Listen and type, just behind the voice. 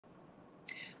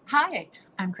Hi,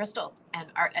 I'm Crystal, an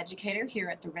art educator here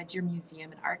at the Red Deer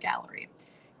Museum and Art Gallery.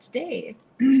 Today,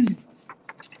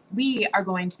 we are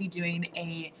going to be doing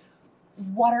a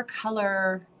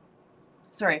watercolor,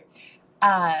 sorry,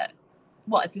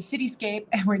 well, it's a cityscape,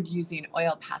 and we're using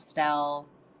oil pastel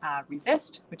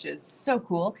resist, which is so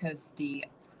cool because the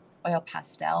oil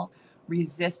pastel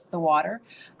resists the water.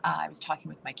 I was talking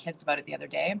with my kids about it the other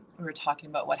day. We were talking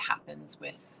about what happens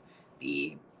with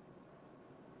the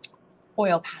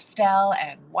oil pastel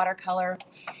and watercolor.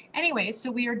 Anyway,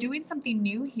 so we are doing something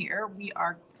new here. We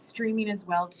are streaming as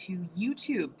well to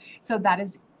YouTube. So that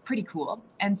is pretty cool.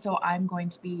 And so I'm going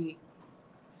to be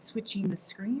switching the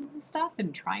screens and stuff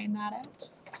and trying that out.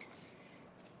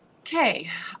 Okay.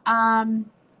 Right.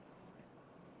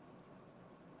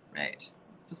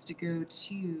 Supposed to go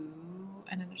to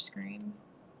another screen.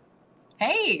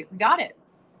 Hey, we got it.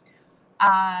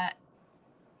 I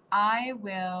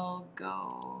will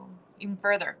go even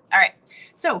further. All right.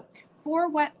 So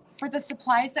for the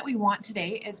supplies that we want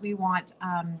today is we want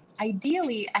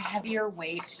ideally a heavier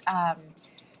weight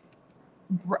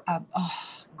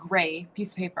gray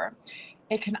piece of paper.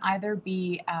 It can either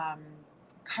be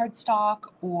cardstock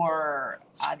or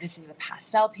this is a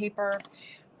pastel paper.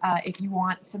 If you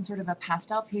want some sort of a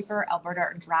pastel paper, Alberta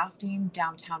Art and Drafting,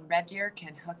 downtown Red Deer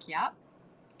can hook you up.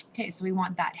 Okay, so we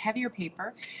want that heavier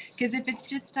paper because if it's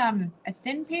just a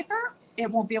thin paper, it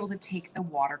won't be able to take the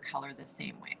watercolor the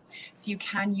same way. So you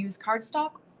can use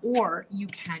cardstock or you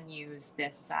can use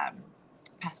this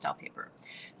pastel paper.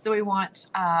 So we want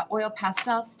oil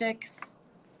pastel sticks.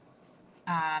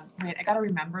 Wait, I got to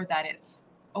remember that it's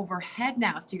overhead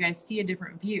now so you guys see a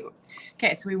different view.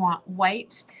 Okay, so we want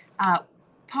white,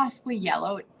 possibly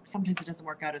yellow. Sometimes it doesn't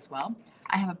work out as well.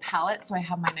 I have a palette, so I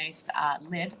have my nice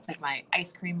lid, like my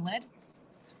ice cream lid.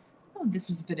 Oh, this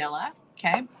was vanilla.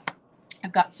 Okay.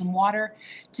 I've got some water.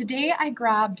 Today I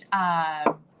grabbed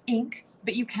ink,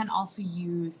 but you can also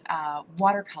use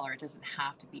watercolor. It doesn't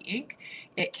have to be ink.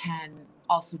 It can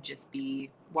also just be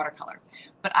watercolor.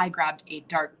 But I grabbed a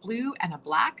dark blue and a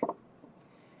black.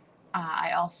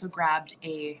 I also grabbed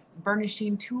a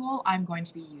burnishing tool. I'm going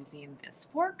to be using this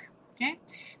fork. Okay.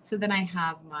 So then I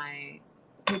have my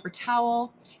paper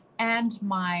towel and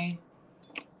my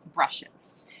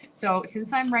brushes. So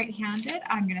since I'm right-handed,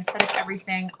 I'm going to set up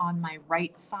everything on my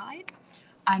right side.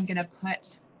 I'm going to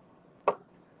put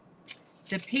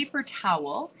the paper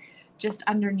towel just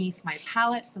underneath my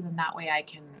palette so then that way I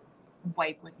can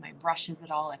wipe with my brushes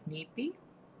at all if need be.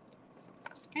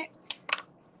 Okay.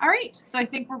 All right, so I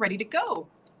think we're ready to go.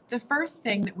 The first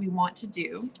thing that we want to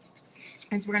do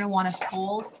is we're going to want to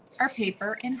fold our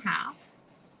paper in half.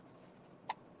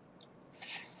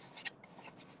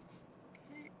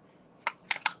 Okay.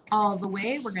 All the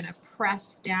way, we're going to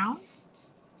press down.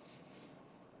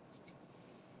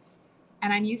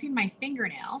 And I'm using my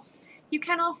fingernail. You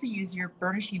can also use your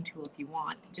burnishing tool if you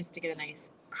want, just to get a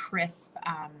nice crisp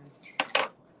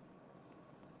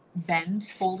bend,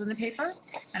 fold in the paper.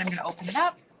 And I'm going to open it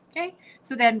up. Okay,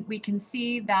 so then we can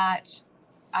see that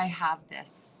I have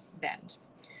this bend.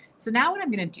 So now what I'm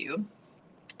going to do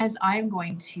is I'm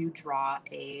going to draw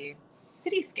a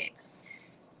cityscape.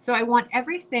 So I want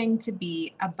everything to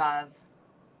be above,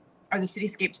 or the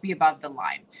cityscape to be above the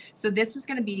line. So this is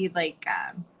going to be like,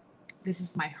 this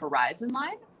is my horizon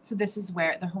line. So this is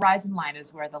where, the horizon line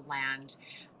is where the land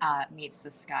meets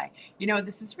the sky. You know,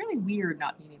 this is really weird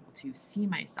not being able to see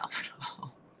myself at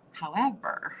all.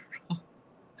 However,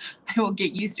 I will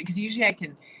get used to it because usually I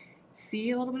can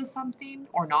see a little bit of something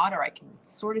or not, or I can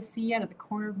sort of see out of the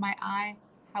corner of my eye.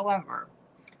 However,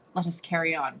 let us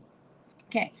carry on.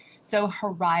 Okay, so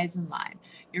horizon line.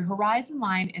 Your horizon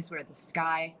line is where the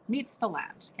sky meets the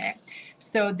land, okay?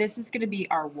 So this is going to be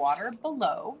our water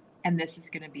below, and this is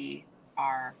going to be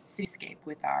our cityscape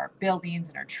with our buildings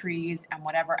and our trees and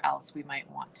whatever else we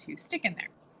might want to stick in there.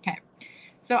 Okay,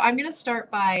 so I'm going to start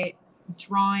by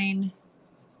drawing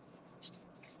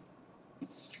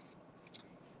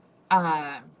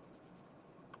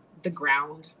the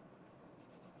ground.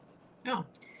 Oh,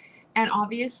 and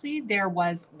obviously there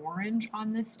was orange on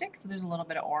this stick, so there's a little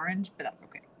bit of orange, but that's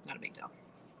okay, not a big deal.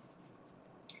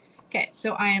 Okay,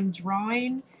 so I am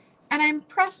drawing and I'm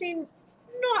pressing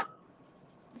not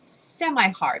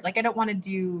semi-hard, like I don't want to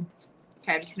do,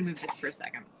 okay, I'm just gonna move this for a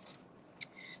second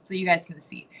so you guys can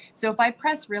see. So if I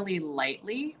press really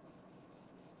lightly,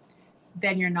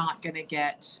 then you're not gonna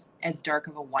get as dark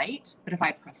of a white, but if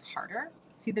I press harder,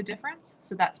 see the difference?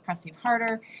 So that's pressing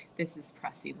harder, this is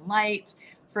pressing light.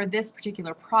 For this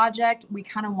particular project, we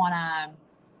kind of want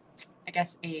to, I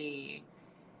guess, a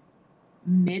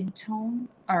mid-tone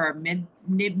or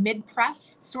mid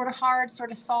press, sort of hard, sort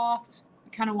of soft.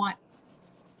 We kind of want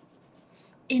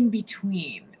in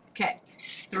between. Okay,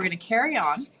 so we're going to carry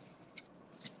on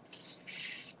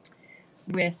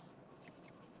with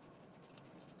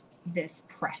this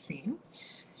pressing.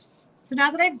 So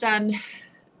now that I've done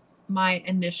my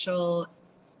initial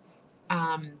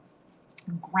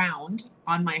ground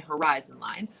on my horizon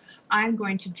line, I'm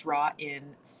going to draw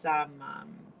in some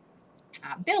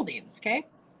buildings, okay?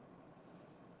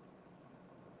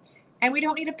 And we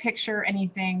don't need to picture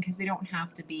anything because they don't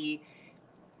have to be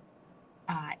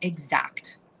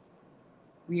exact.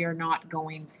 We are not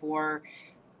going for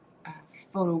a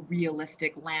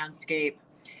photorealistic landscape.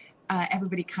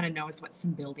 Everybody kind of knows what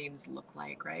some buildings look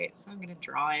like, right? So I'm going to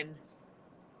draw in.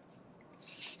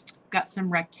 Got some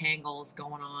rectangles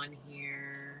going on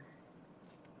here.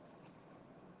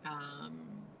 I'll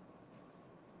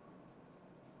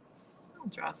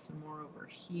draw some more over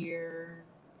here.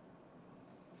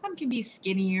 Some can be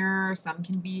skinnier, some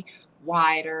can be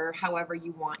wider, however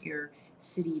you want your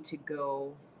city to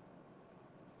go.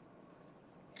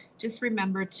 Just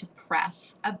remember to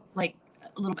press a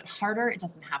little bit harder. It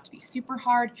doesn't have to be super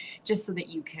hard, just so that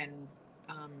you can,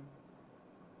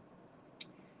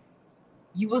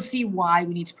 you will see why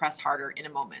we need to press harder in a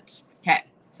moment. Okay,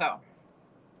 so.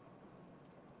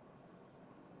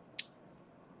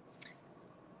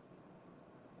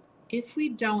 If we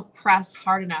don't press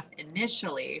hard enough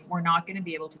initially, we're not going to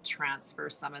be able to transfer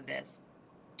some of this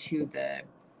to the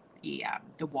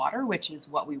water, which is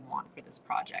what we want for this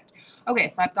project. Okay,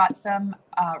 so I've got some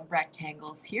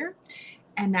rectangles here,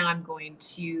 and now I'm going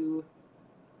to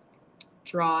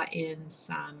draw in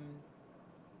some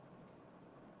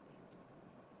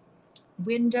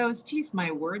windows. Geez,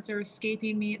 my words are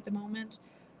escaping me at the moment.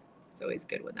 It's always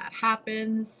good when that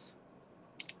happens.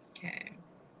 Okay.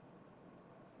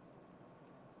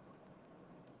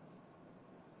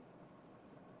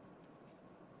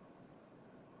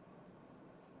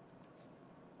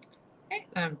 Okay,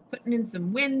 I'm putting in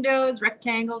some windows,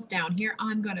 rectangles down here.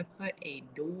 I'm going to put a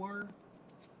door.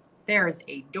 There's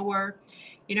a door,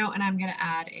 you know, and I'm going to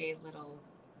add a little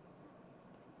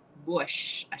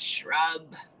bush, a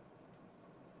shrub.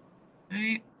 All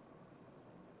right.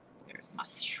 There's my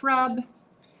shrub.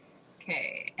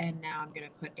 Okay, and now I'm going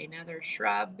to put another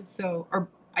shrub. So, or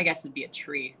I guess it'd be a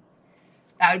tree.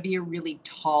 That would be a really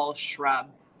tall shrub.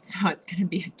 So it's going to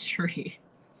be a tree.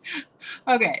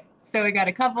 Okay, so we got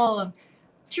a couple of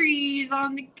trees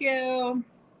on the go.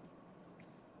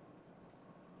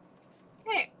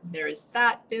 Okay, there's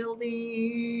that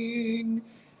building.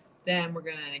 Then we're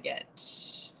gonna get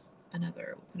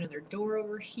another door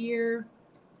over here.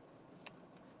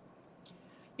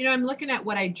 You know, I'm looking at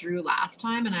what I drew last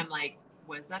time and I'm like,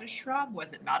 was that a shrub?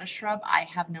 Was it not a shrub? I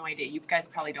have no idea. You guys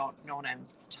probably don't know what I'm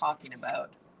talking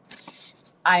about.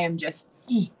 I am just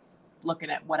looking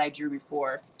at what I drew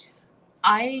before.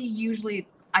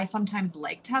 I sometimes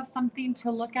like to have something to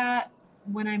look at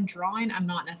when I'm drawing. I'm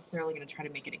not necessarily going to try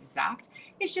to make it exact.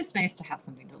 It's just nice to have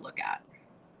something to look at.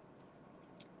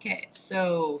 Okay,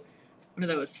 so one of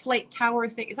those flight tower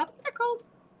things. Is that what they're called?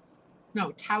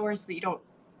 No, towers that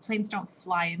planes don't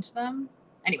fly into them.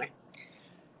 Anyway,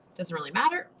 doesn't really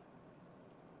matter.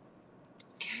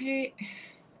 Okay,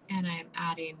 and I'm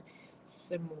adding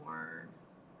some more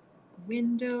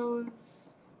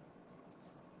windows.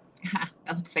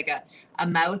 That looks like a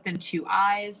mouth and two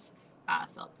eyes.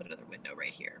 So I'll put another window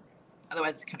right here.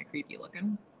 Otherwise, it's kind of creepy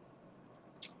looking.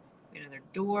 Another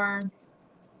door.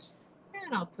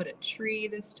 And I'll put a tree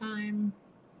this time.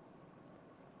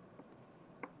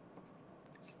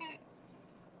 Okay.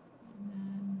 And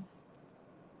then,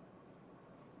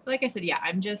 like I said, yeah,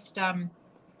 I'm just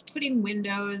putting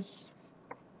windows.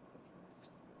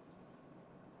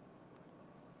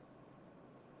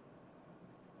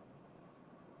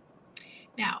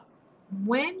 Now,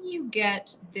 when you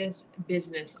get this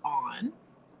business on,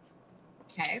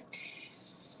 okay,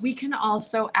 we can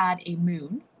also add a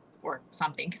moon or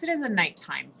something because it is a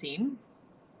nighttime scene.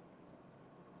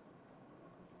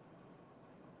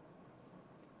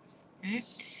 Okay.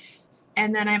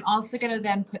 And then I'm also going to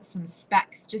then put some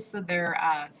specks just so they're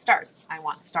stars. I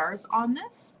want stars on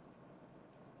this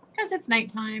because it's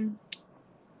nighttime.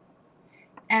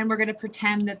 And we're going to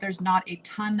pretend that there's not a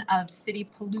ton of city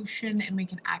pollution and we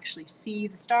can actually see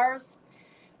the stars.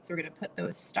 So we're going to put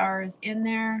those stars in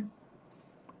there.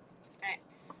 Okay,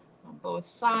 on both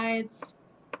sides.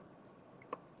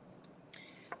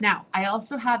 Now, I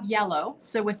also have yellow.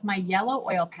 So with my yellow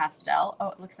oil pastel,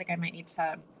 oh, it looks like I might need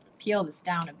to peel this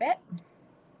down a bit.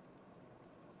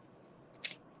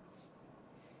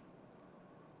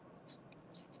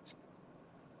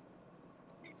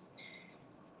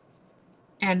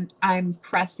 And I'm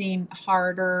pressing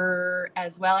harder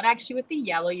as well. And actually with the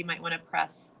yellow, you might want to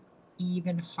press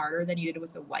even harder than you did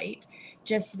with the white,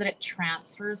 just so that it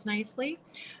transfers nicely.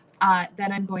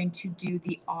 Then I'm going to do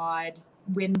the odd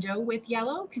window with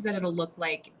yellow, because then it'll look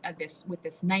like this with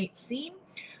this night scene.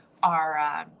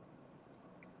 Our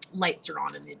lights are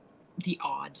on in the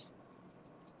odd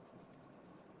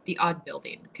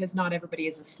building, because not everybody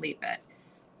is asleep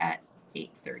at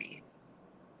 8:30.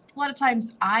 A lot of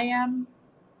times I am,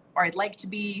 or I'd like to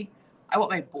be. I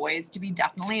want my boys to be,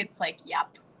 definitely. It's like,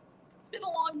 yep, it's been a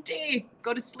long day,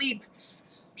 go to sleep.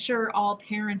 I'm sure all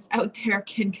parents out there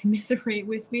can commiserate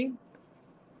with me.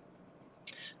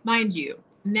 Mind you,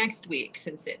 next week,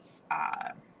 since it's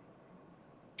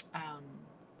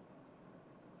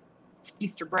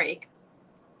Easter break,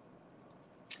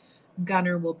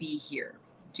 Gunnar will be here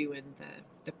doing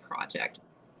the project.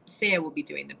 Saya will be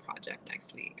doing the project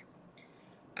next week.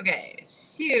 Okay,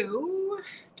 so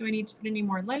do I need to put any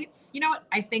more lights? You know what?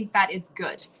 I think that is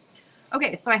good.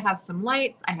 Okay, so I have some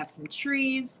lights, I have some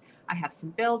trees, I have some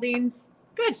buildings.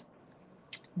 Good.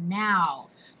 Now,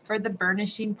 for the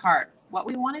burnishing part, what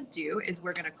we want to do is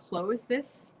we're going to close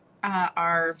this,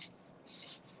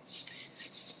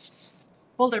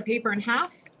 fold our paper in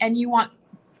half, and you want,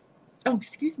 oh,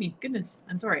 excuse me, goodness,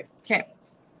 I'm sorry. Okay.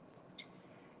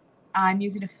 I'm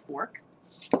using a fork.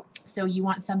 So you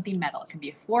want something metal. It can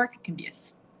be a fork, it can be a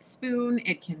spoon,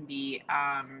 it can be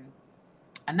a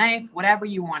knife, whatever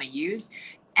you want to use.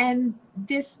 And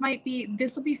this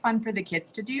will be fun for the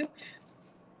kids to do.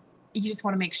 You just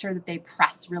want to make sure that they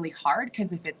press really hard,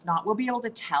 because if it's not, we'll be able to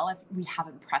tell if we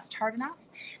haven't pressed hard enough.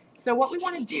 So what we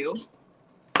want to do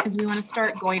is we want to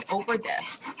start going over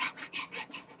this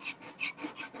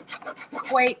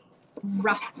quite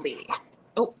roughly.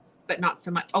 Oh, but not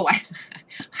so much. Oh,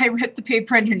 I ripped the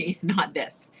paper underneath, not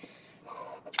this.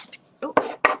 Oh.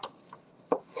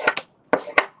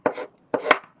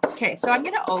 Okay, so I'm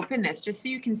going to open this just so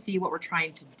you can see what we're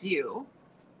trying to do.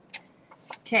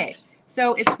 Okay,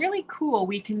 so it's really cool.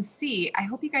 We can see, I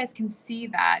hope you guys can see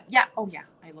that. Yeah, oh yeah,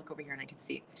 I look over here and I can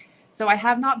see. So I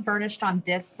have not burnished on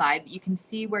this side, but you can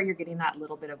see where you're getting that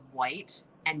little bit of white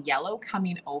and yellow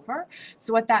coming over.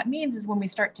 So what that means is when we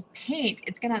start to paint,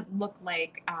 it's going to look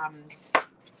like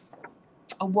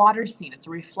a water scene. It's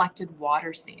a reflected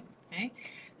water scene. Okay,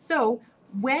 so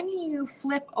when you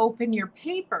flip open your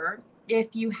paper,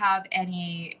 if you have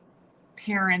any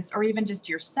parents or even just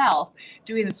yourself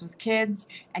doing this with kids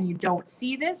and you don't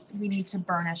see this, we need to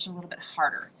burnish a little bit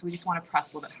harder. So we just want to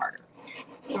press a little bit harder.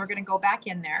 So we're going to go back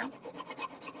in there.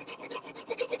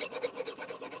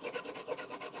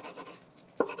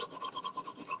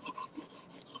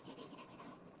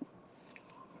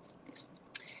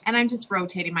 And I'm just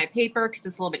rotating my paper because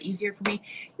it's a little bit easier for me.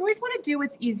 You always want to do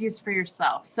what's easiest for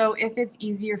yourself. So if it's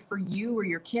easier for you or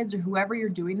your kids or whoever you're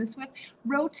doing this with,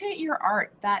 rotate your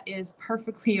art. That is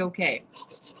perfectly okay.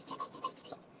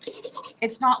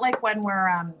 It's not like when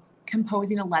we're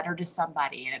composing a letter to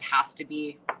somebody and it has to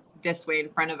be this way in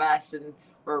front of us and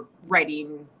we're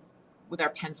writing with our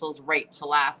pencils right to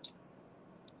left.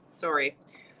 Sorry,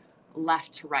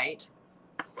 left to right.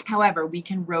 However, we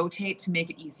can rotate to make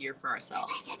it easier for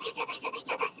ourselves.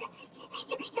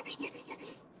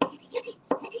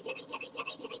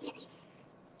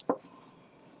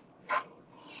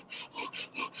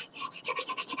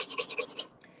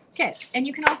 Okay, and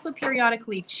you can also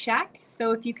periodically check.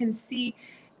 So if you can see,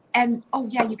 and oh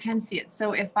yeah, you can see it.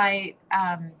 So if I,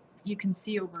 you can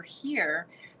see over here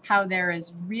how there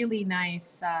is really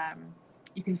nice,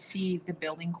 you can see the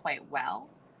building quite well.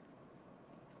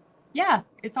 Yeah,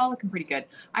 it's all looking pretty good.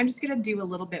 I'm just going to do a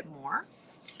little bit more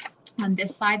on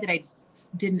this side that I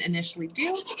didn't initially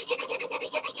do.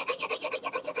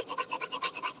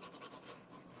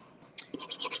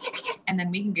 And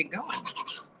then we can get going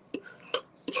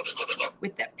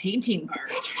with the painting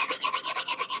part.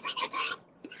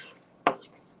 All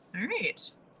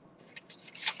right.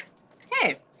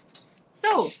 Okay,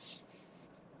 so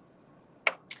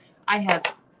I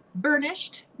have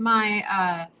burnished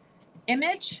my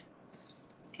image.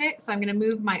 Okay, so I'm going to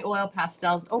move my oil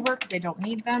pastels over because I don't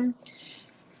need them.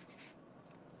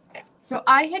 So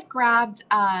I had grabbed,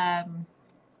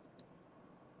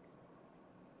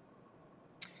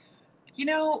 you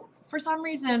know, for some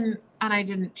reason, and I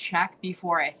didn't check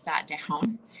before I sat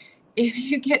down, if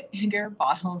you get bigger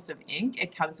bottles of ink,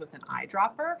 it comes with an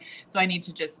eyedropper. So I need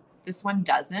to just, this one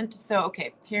doesn't. So,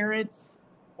 okay, parents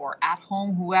or at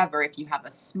home, whoever, if you have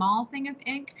a small thing of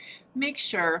ink, make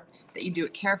sure that you do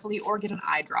it carefully or get an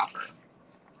eyedropper.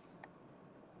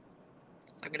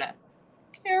 So I'm gonna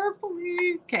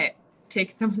carefully, okay, take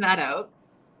some of that out.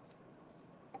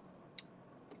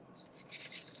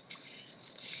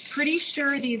 pretty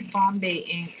sure these Bombay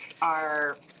inks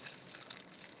are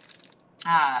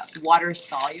water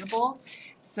soluble,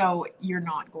 so you're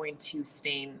not going to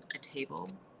stain a table.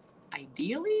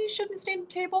 Ideally, you shouldn't stain a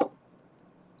table.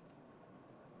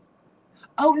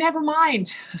 Oh, never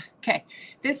mind. Okay,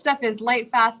 this stuff is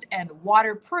light fast and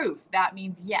waterproof. That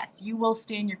means yes, you will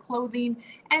stain your clothing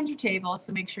and your table,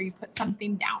 so make sure you put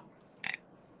something down. Okay.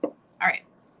 All right.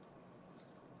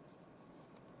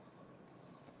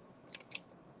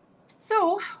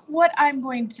 So what I'm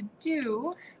going to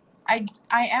do, I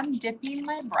am dipping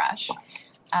my brush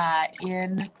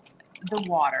in the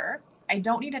water. I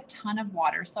don't need a ton of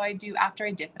water, so I do, after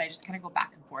I dip it, I just kind of go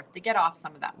back and forth to get off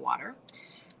some of that water.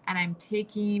 And I'm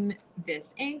taking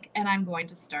this ink and I'm going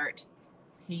to start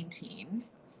painting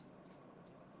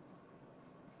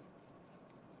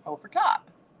over top.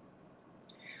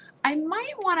 I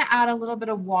might want to add a little bit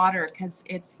of water because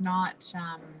it's not,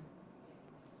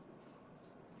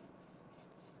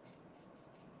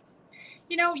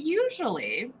 you know,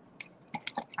 usually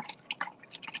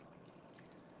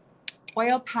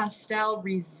oil pastel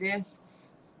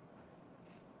resists.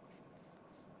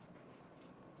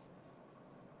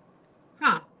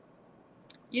 Huh.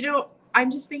 You know, I'm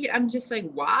just thinking, I'm just like,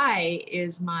 why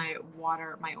is my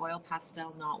oil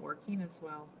pastel not working as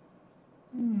well?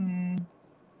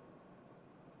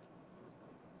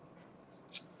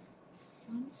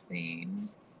 Something.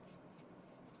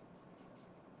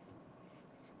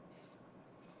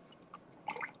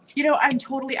 You know, I'm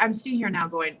sitting here now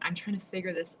going, I'm trying to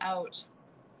figure this out.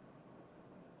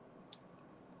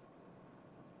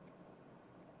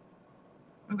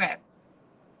 Okay.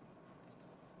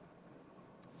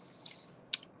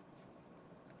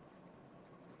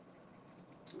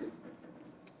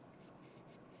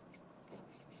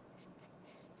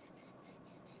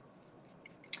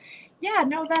 Yeah,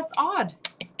 no, that's odd.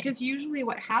 Because usually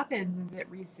what happens is it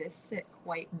resists it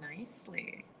quite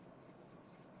nicely.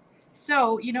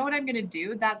 So, you know what I'm going to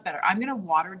do? That's better. I'm going to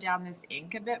water down this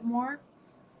ink a bit more.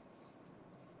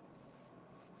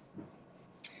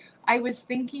 I was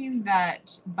thinking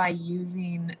that by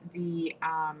using the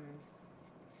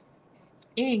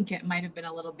ink, it might have been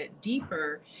a little bit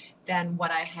deeper than what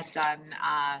I had done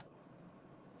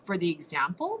for the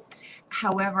example.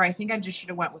 However, I think I just should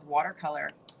have went with watercolor.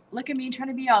 Look at me trying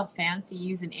to be all fancy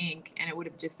using ink, and it would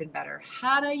have just been better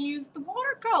had I used the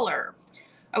watercolor.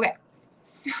 Okay,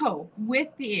 so with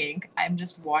the ink, I'm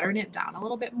just watering it down a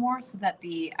little bit more so that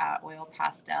the oil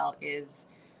pastel is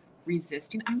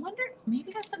resisting. I wonder,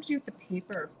 maybe it has something to do with the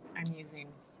paper I'm using.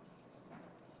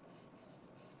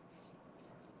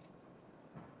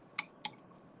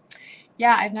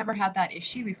 Yeah, I've never had that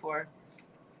issue before.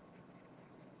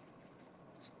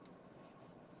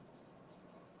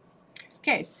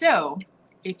 Okay, so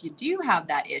if you do have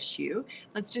that issue,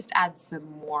 let's just add some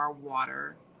more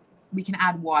water. We can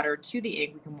add water to the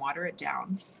ink. We can water it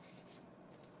down.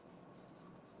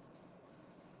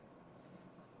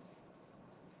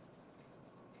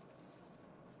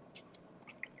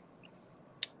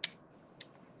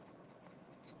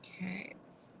 Okay.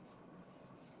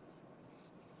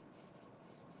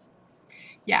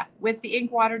 Yeah, with the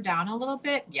ink watered down a little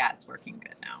bit, yeah, it's working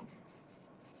good now.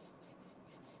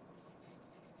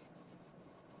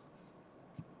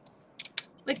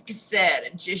 Like I said,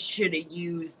 I just should have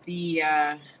used the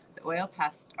oil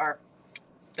pastel or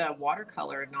the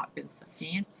watercolor and not been so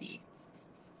fancy.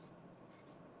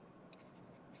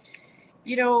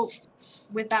 You know,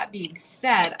 with that being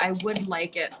said, I would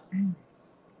like it.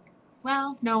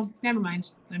 Well, no, never mind.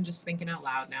 I'm just thinking out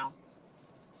loud now.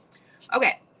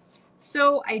 Okay,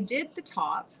 so I did the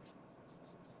top.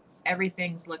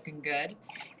 Everything's looking good.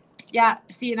 Yeah,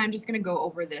 see, and I'm just going to go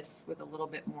over this with a little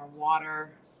bit more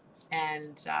water,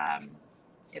 and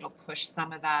it'll push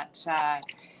some of that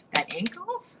ink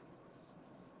off.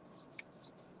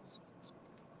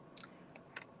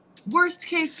 Worst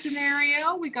case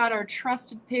scenario, we got our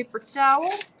trusted paper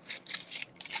towel.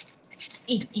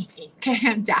 Okay,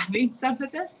 I'm dabbing some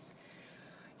of this.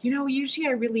 You know,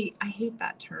 usually I hate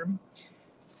that term.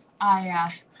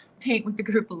 I paint with a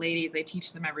group of ladies. I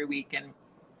teach them every week, and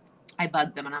I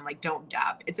bug them, and I'm like, don't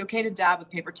dab. It's okay to dab with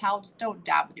paper towel. Just don't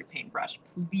dab with your paintbrush,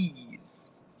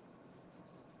 please.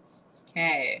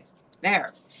 Okay,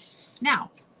 there.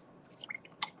 Now,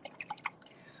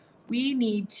 we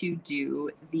need to do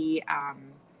the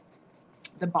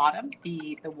bottom,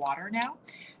 the water now.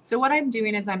 So what I'm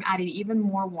doing is I'm adding even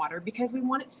more water because we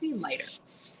want it to be lighter.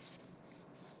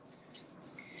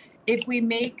 If we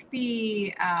make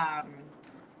the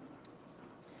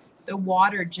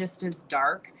water just as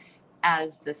dark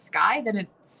as the sky, then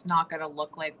it's not going to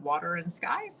look like water and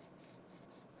sky.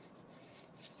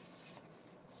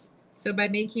 So by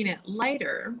making it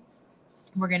lighter,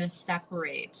 we're going to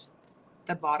separate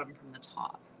the bottom from the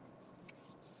top.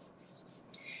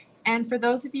 And for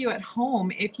those of you at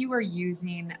home, if you are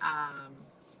using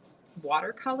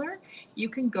watercolor, you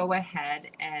can go ahead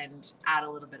and add a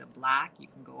little bit of black. You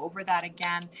can go over that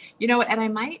again. You know what? And I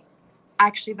might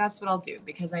actually, that's what I'll do,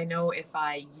 because I know if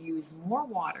I use more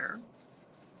water,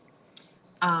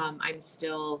 I'm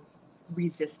still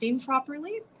resisting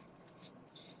properly.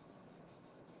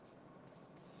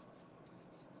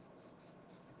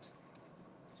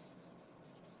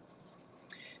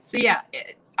 So yeah,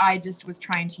 I just was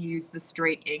trying to use the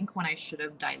straight ink when I should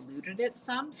have diluted it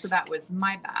some. So that was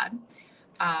my bad.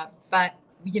 But,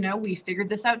 you know, we figured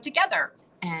this out together,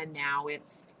 and now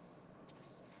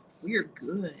we're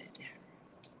good.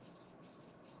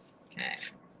 Okay.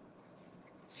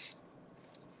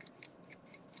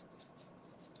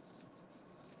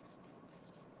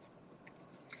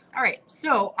 All right,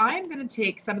 so I'm going to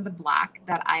take some of the black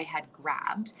that I had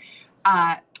grabbed,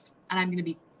 and I'm going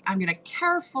to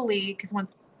carefully, because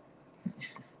once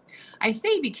I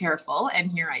say be careful,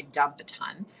 and here I dump a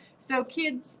ton. So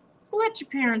kids, let your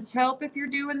parents help if you're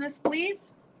doing this,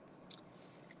 please.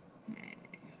 Okay.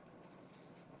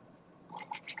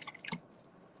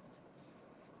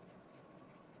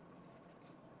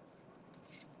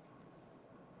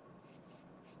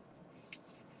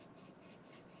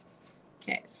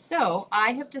 Okay, so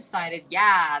I have decided,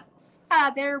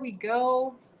 there we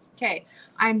go. Okay,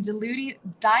 I'm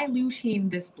diluting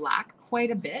this black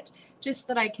quite a bit, just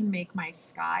that I can make my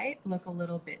sky look a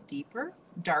little bit deeper,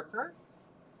 darker,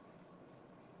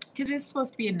 because it's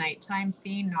supposed to be a nighttime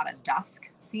scene, not a dusk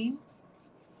scene.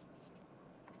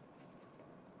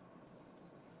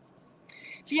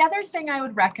 The other thing I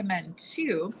would recommend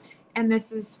too, and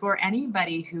this is for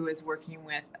anybody who is working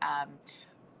with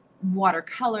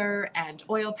watercolor and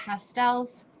oil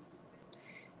pastels,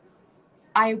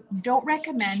 I don't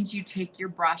recommend you take your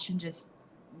brush and just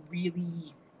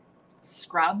really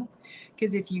scrub,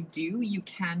 because if you do, you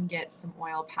can get some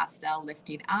oil pastel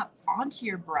lifting up onto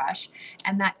your brush,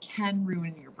 and that can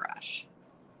ruin your brush.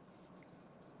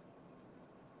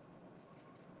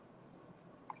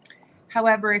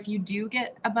 However, if you do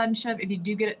get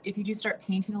if you do start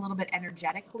painting a little bit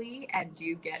energetically and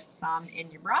do get some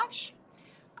in your brush,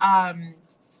 an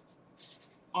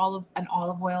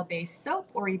olive oil based soap,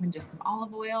 or even just some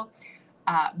olive oil,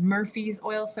 Murphy's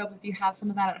oil soap, if you have some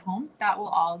of that at home, that will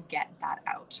all get that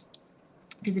out.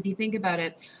 Because if you think about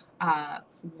it,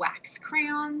 wax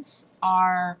crayons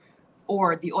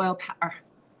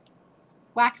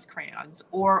wax crayons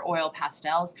or oil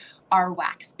pastels are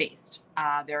wax based.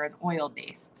 They're an oil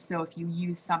base. So if you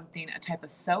use a type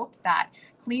of soap that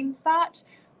cleans that,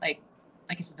 like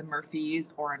I said, the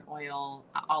Murphy's or an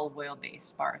olive oil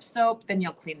based bar of soap, then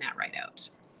you'll clean that right out.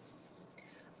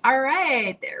 All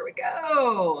right, there we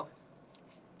go.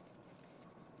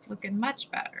 Looking much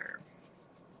better.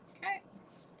 Okay.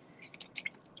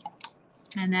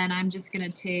 And then I'm just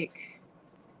going to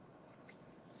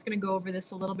go over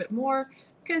this a little bit more,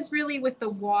 because really with the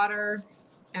water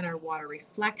and our water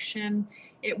reflection,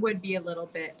 it would be a little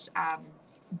bit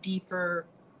deeper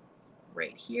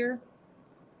right here.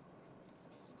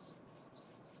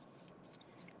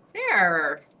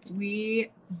 There, we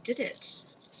did it.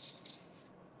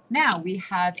 Now we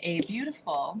have a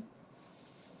beautiful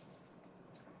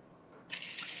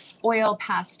oil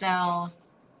pastel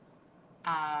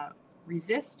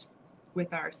resist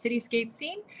with our cityscape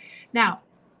scene. Now,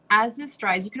 as this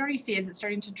dries, you can already see as it's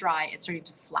starting to dry, it's starting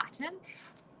to flatten.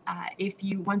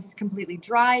 Once it's completely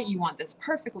dry, you want this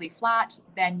perfectly flat,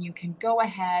 then you can go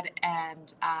ahead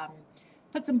and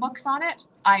put some books on it.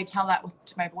 I tell that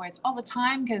to my boys all the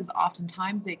time, because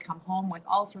oftentimes they come home with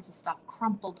all sorts of stuff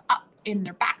crumpled up in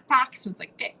their backpacks. So it's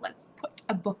like, okay, let's put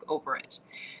a book over it.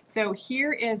 So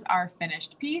here is our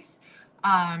finished piece.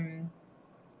 I'm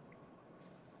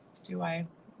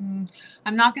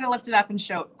not going to lift it up and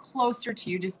show it closer to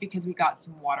you, just because we got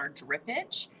some water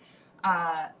drippage.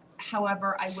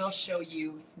 However, I will show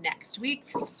you next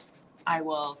week's. I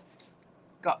will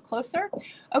go up closer.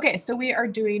 Okay, so we are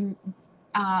doing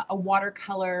a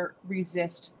watercolor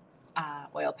resist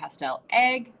oil pastel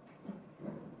egg.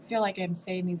 I feel like I'm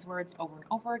saying these words over and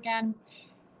over again.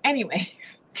 Anyway,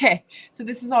 okay, so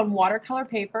this is on watercolor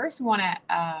paper. So we want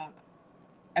a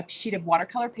sheet of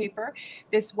watercolor paper.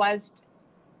 This was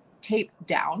taped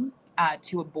down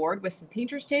to a board with some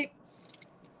painter's tape.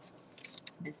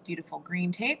 This beautiful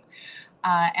green tape.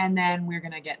 And then we're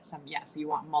going to get some, so you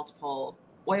want multiple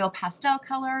oil pastel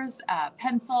colors,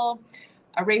 pencil,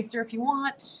 eraser if you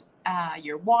want,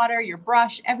 your water, your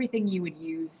brush, everything you would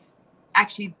use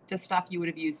actually the stuff you would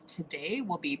have used today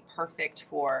will be perfect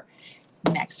for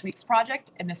next week's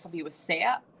project. And this will be with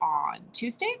Saya on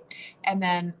Tuesday. And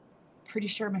then pretty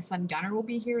sure my son Gunnar will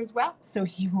be here as well. So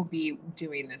he will be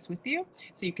doing this with you.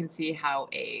 So you can see how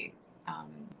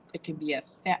it can be a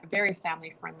very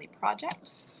family-friendly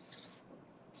project.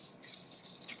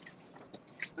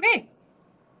 Okay,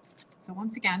 so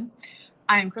once again,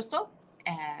 I'm Crystal,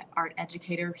 art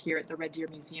educator here at the Red Deer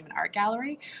Museum and Art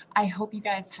Gallery. I hope you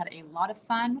guys had a lot of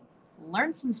fun,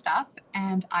 learned some stuff,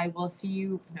 and I will see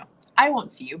you, no, I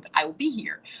won't see you, but I will be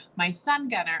here. My son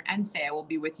Gunnar and Saya will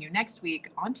be with you next week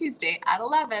on Tuesday at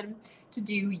 11 to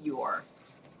do your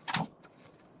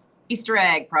Easter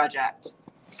egg project.